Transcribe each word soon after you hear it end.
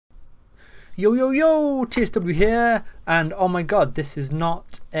Yo yo yo, TSW here, and oh my god, this is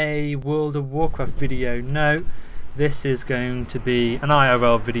not a World of Warcraft video. No, this is going to be an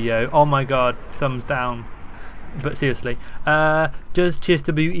IRL video. Oh my god, thumbs down. But seriously, does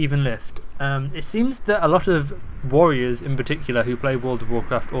TSW even lift? It seems that a lot of warriors in particular who play World of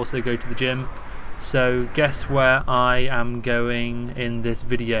Warcraft also go to the gym. So guess where I am going in this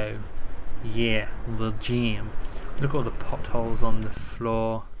video? Yeah, the gym. Look at all the potholes on the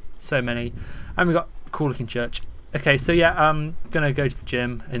floor. So many. And we've got a cool looking church. Okay, so yeah, I'm going to go to the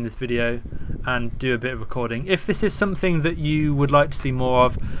gym in this video and do a bit of recording. If this is something that you would like to see more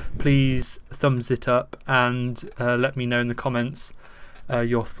of, please thumbs it up and let me know in the comments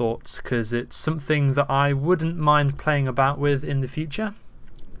your thoughts, because it's something that I wouldn't mind playing about with in the future.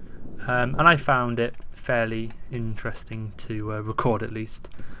 And I found it fairly interesting to record at least.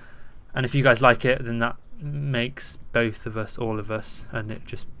 And if you guys like it, then that makes both of us, all of us, and it'd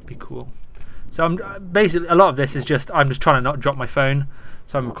just be cool. So I'm basically, a lot of this is just, I'm just trying to not drop my phone,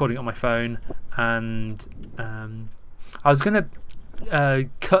 so I'm recording it on my phone. And I was gonna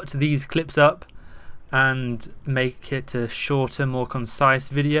cut these clips up and make it a shorter, more concise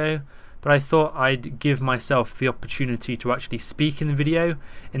video, but I thought I'd give myself the opportunity to actually speak in the video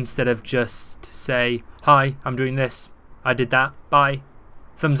instead of just say, hi, I'm doing this, I did that, bye,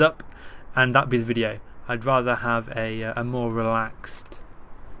 thumbs up, and that'd be the video. I'd rather have a more relaxed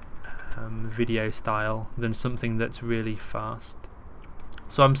video style than something that's really fast.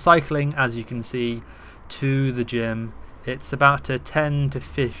 So I'm cycling, as you can see, to the gym. It's about a 10 to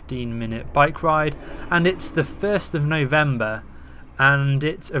 15 minute bike ride, and it's the 1st of November, and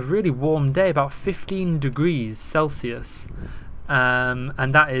it's a really warm day, about 15 degrees Celsius,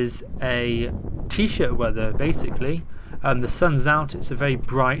 and that is a t-shirt weather basically. The sun's out, it's a very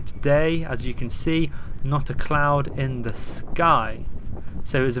bright day, as you can see, not a cloud in the sky.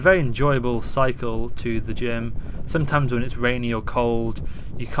 So it's a very enjoyable cycle to the gym. Sometimes when it's rainy or cold,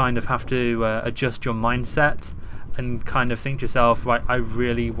 you kind of have to adjust your mindset and kind of think to yourself, right, I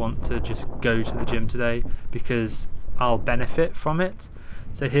really want to just go to the gym today because I'll benefit from it.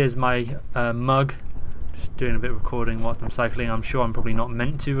 So here's my mug, just doing a bit of recording whilst I'm cycling. I'm sure I'm probably not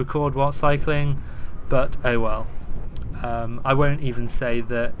meant to record while cycling, but oh well. I won't even say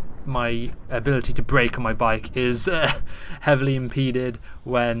that my ability to brake on my bike is heavily impeded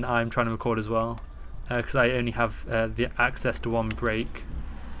when I'm trying to record as well, because I only have the access to one brake.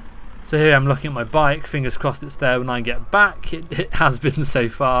 So here I'm looking at my bike, fingers crossed it's there when I get back. It has been so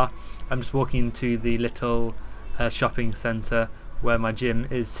far. I'm just walking into the little shopping centre where my gym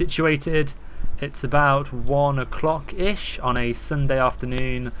is situated. It's about 1 o'clock-ish on a Sunday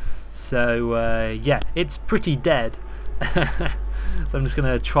afternoon, so yeah, it's pretty dead. So I'm just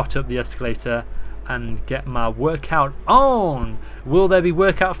going to trot up the escalator and get my workout on. Will there be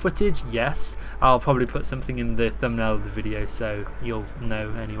workout footage? Yes. I'll probably put something in the thumbnail of the video so you'll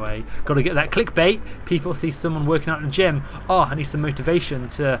know anyway. Got to get that clickbait. People see someone working out in the gym. Oh, I need some motivation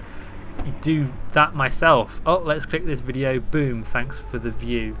to do that myself. Oh, let's click this video. Boom. Thanks for the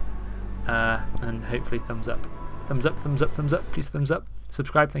view. And hopefully thumbs up. Thumbs up, thumbs up, thumbs up. Please thumbs up.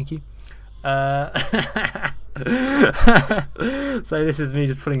 Subscribe, thank you. So this is me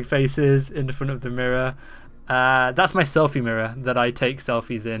just putting faces in front of the mirror. That's my selfie mirror that I take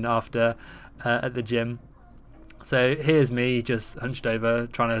selfies in after at the gym. So here's me just hunched over,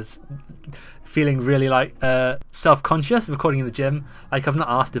 feeling really like self-conscious recording in the gym. Like, I've not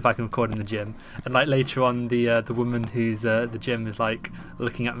asked if I can record in the gym, and like later on the woman who's at the gym is like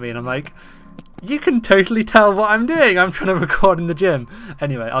looking at me, and I'm like, you can totally tell what I'm doing. I'm trying to record in the gym.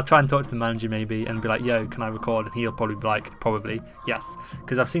 Anyway, I'll try and talk to the manager maybe and be like, yo, can I record? And he'll probably be like, probably, yes.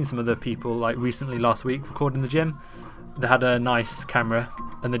 Because I've seen some other people, like recently last week, record in the gym. They had a nice camera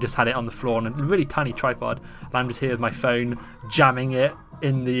and they just had it on the floor on a really tiny tripod. And I'm just here with my phone, jamming it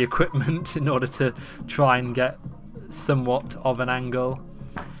in the equipment in order to try and get somewhat of an angle.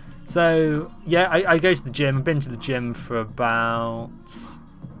 So, yeah, I go to the gym. I've been to the gym for about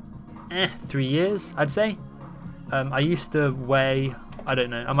 3 years, I'd say. I used to weigh, I don't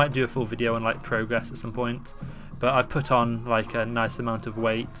know, I might do a full video on like progress at some point, but I've put on like a nice amount of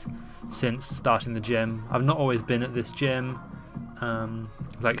weight since starting the gym. I've not always been at this gym,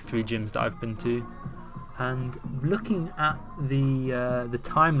 like 3 gyms that I've been to, and looking at the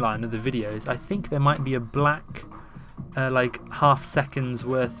timeline of the videos, I think there might be a black like half seconds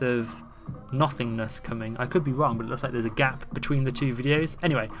worth of nothingness coming. I could be wrong, but it looks like there's a gap between the two videos.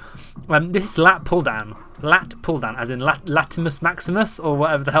 Anyway, this is lat pull down. Lat pull down, as in latimus maximus, or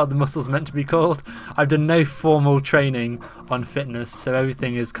whatever the hell the muscle's meant to be called. I've done no formal training on fitness, so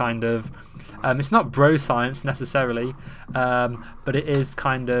everything is kind of, it's not bro science necessarily, but it is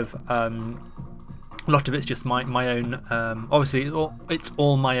kind of, a lot of it's just my own, obviously it's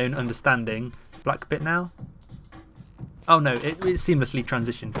all my own understanding. Black bit now? Oh no, it seamlessly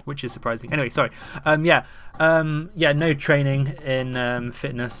transitioned, which is surprising. Anyway, sorry. Yeah, no training in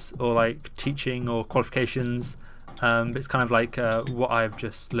fitness or like teaching or qualifications. But it's kind of like what I've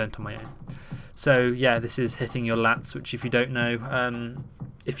just learnt on my own. So yeah, this is hitting your lats, which if you don't know,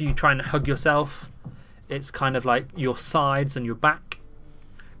 if you try and hug yourself, it's kind of like your sides and your back,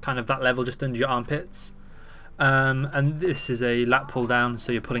 kind of that level just under your armpits. And this is a lat pull down,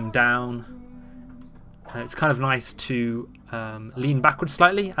 so you're pulling down. It's kind of nice to lean backwards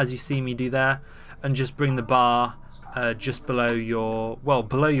slightly, as you see me do there, and just bring the bar just below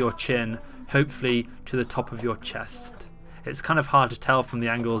your chin, hopefully to the top of your chest. It's kind of hard to tell from the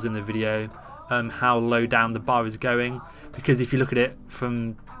angles in the video how low down the bar is going, because if you look at it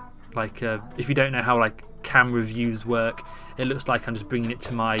from like if you don't know how like camera views work, it looks like I'm just bringing it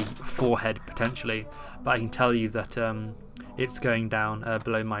to my forehead potentially, but I can tell you that it's going down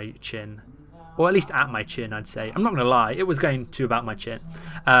below my chin. Or at least at my chin, I'd say. I'm not going to lie, it was going to about my chin.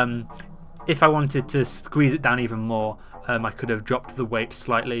 If I wanted to squeeze it down even more, I could have dropped the weight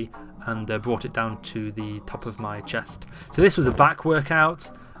slightly and brought it down to the top of my chest. So this was a back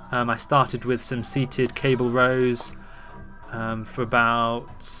workout. I started with some seated cable rows for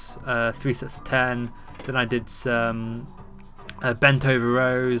about 3 sets of 10. Then I did some bent over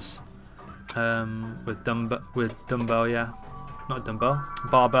rows with dumbbell, yeah. Not dumbbell,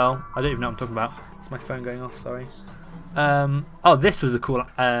 barbell. I don't even know what I'm talking about. It's my phone going off, sorry. Oh, this was a cool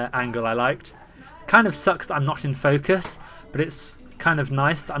angle I liked. Kind of sucks that I'm not in focus, but it's kind of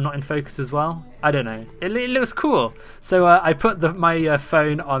nice that I'm not in focus as well. I don't know. It looks cool. So I put my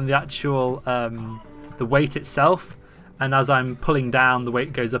phone on the actual the weight itself, and as I'm pulling down, the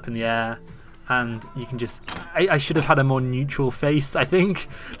weight goes up in the air. And you can just, I should have had a more neutral face, I think.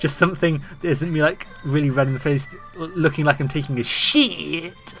 Just something that isn't me like really red in the face, looking like I'm taking a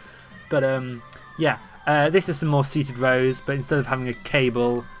shit. But yeah, this is some more seated rows, but instead of having a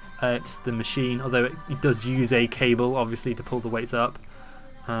cable, it's the machine, although it does use a cable, obviously, to pull the weights up.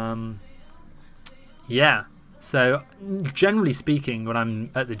 Yeah, so generally speaking, when I'm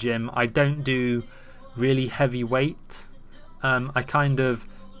at the gym, I don't do really heavy weight. I kind of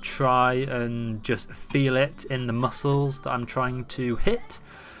try and just feel it in the muscles that I'm trying to hit,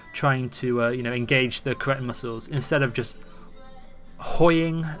 trying to engage the correct muscles, instead of just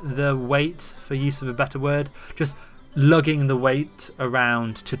hoying the weight, for use of a better word, just lugging the weight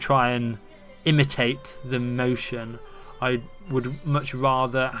around to try and imitate the motion. I would much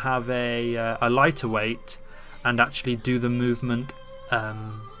rather have a lighter weight and actually do the movement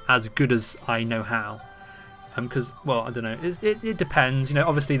as good as I know how. Because, well, I don't know, it depends. You know,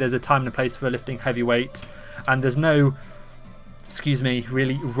 obviously there's a time and a place for lifting heavy weight, and there's no, excuse me,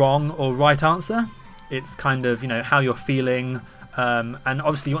 really wrong or right answer. It's kind of, how you're feeling, and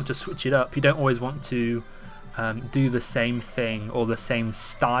obviously you want to switch it up. You don't always want to do the same thing or the same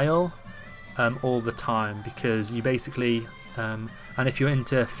style all the time, because you basically, and if you're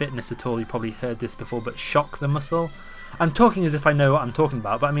into fitness at all, you probably heard this before, but shock the muscle. I'm talking as if I know what I'm talking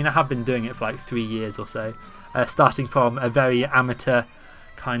about, but I mean, I have been doing it for like 3 years or so. Starting from a very amateur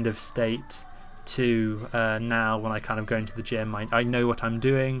kind of state to now, when I kind of go into the gym, I know what I'm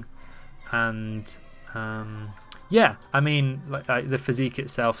doing, and yeah, I mean, like the physique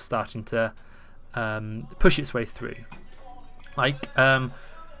itself starting to push its way through. Like I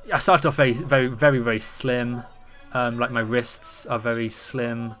started off very slim. Like my wrists are very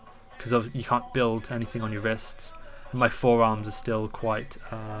slim, because you can't build anything on your wrists. My forearms are still quite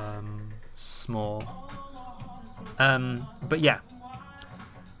small. But yeah,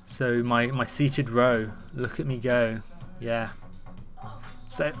 so my seated row, look at me go, yeah.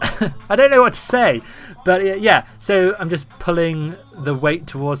 So I don't know what to say, but yeah, so I'm just pulling the weight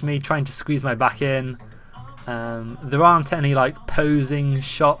towards me, trying to squeeze my back in. There aren't any like posing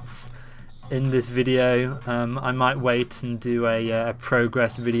shots in this video. I might wait and do a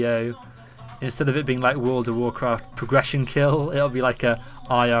progress video. Instead of it being like World of Warcraft progression kill, it'll be like a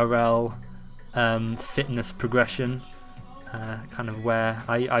IRL fitness progression, kind of where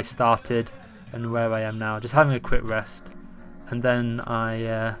I started and where I am now. Just having a quick rest, and then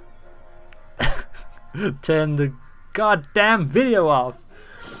I turn the goddamn video off.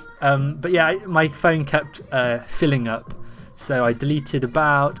 But yeah, my phone kept filling up, So I deleted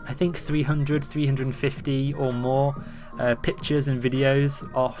about, I think 300, 350 or more pictures and videos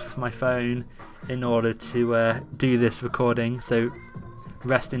off my phone in order to do this recording. So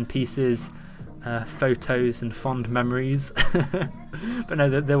rest in pieces, photos and fond memories. But no,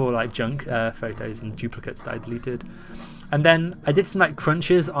 they're all like junk photos and duplicates that I deleted. And then I did some like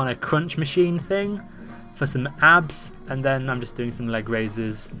crunches on a crunch machine thing for some abs, and then I'm just doing some leg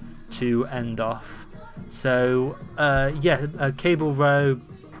raises to end off. So yeah, a cable row,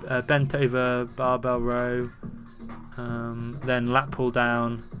 bent over barbell row, then lat pull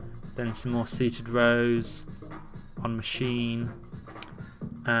down, then some more seated rows on machine,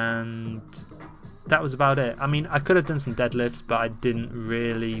 and that was about it. I mean, I could have done some deadlifts, but I didn't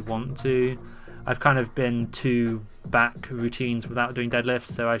really want to. I've kind of been to back routines without doing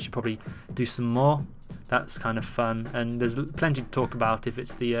deadlifts, so I should probably do some more. That's kind of fun, and there's plenty to talk about if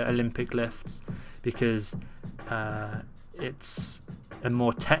it's the Olympic lifts, because it's a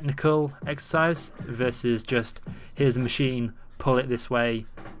more technical exercise versus just here's a machine, pull it this way,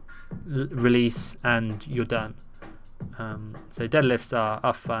 release, and you're done. So deadlifts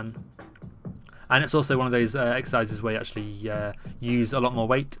are fun, and it's also one of those exercises where you actually use a lot more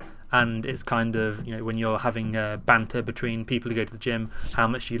weight. And it's kind of, you know, when you're having banter between people who go to the gym, how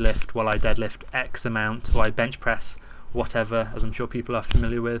much you lift, while I deadlift X amount, or I bench press whatever, as I'm sure people are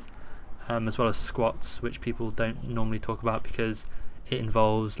familiar with, as well as squats, which people don't normally talk about because it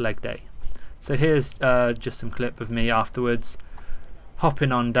involves leg day. So here's just some clip of me afterwards,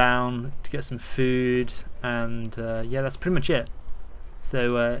 hopping on down to get some food, and yeah, that's pretty much it.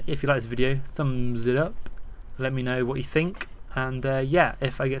 So if you like this video, thumbs it up, let me know what you think. And yeah,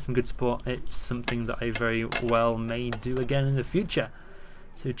 if I get some good support, it's something that I very well may do again in the future.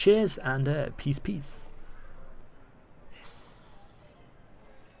 So cheers and peace.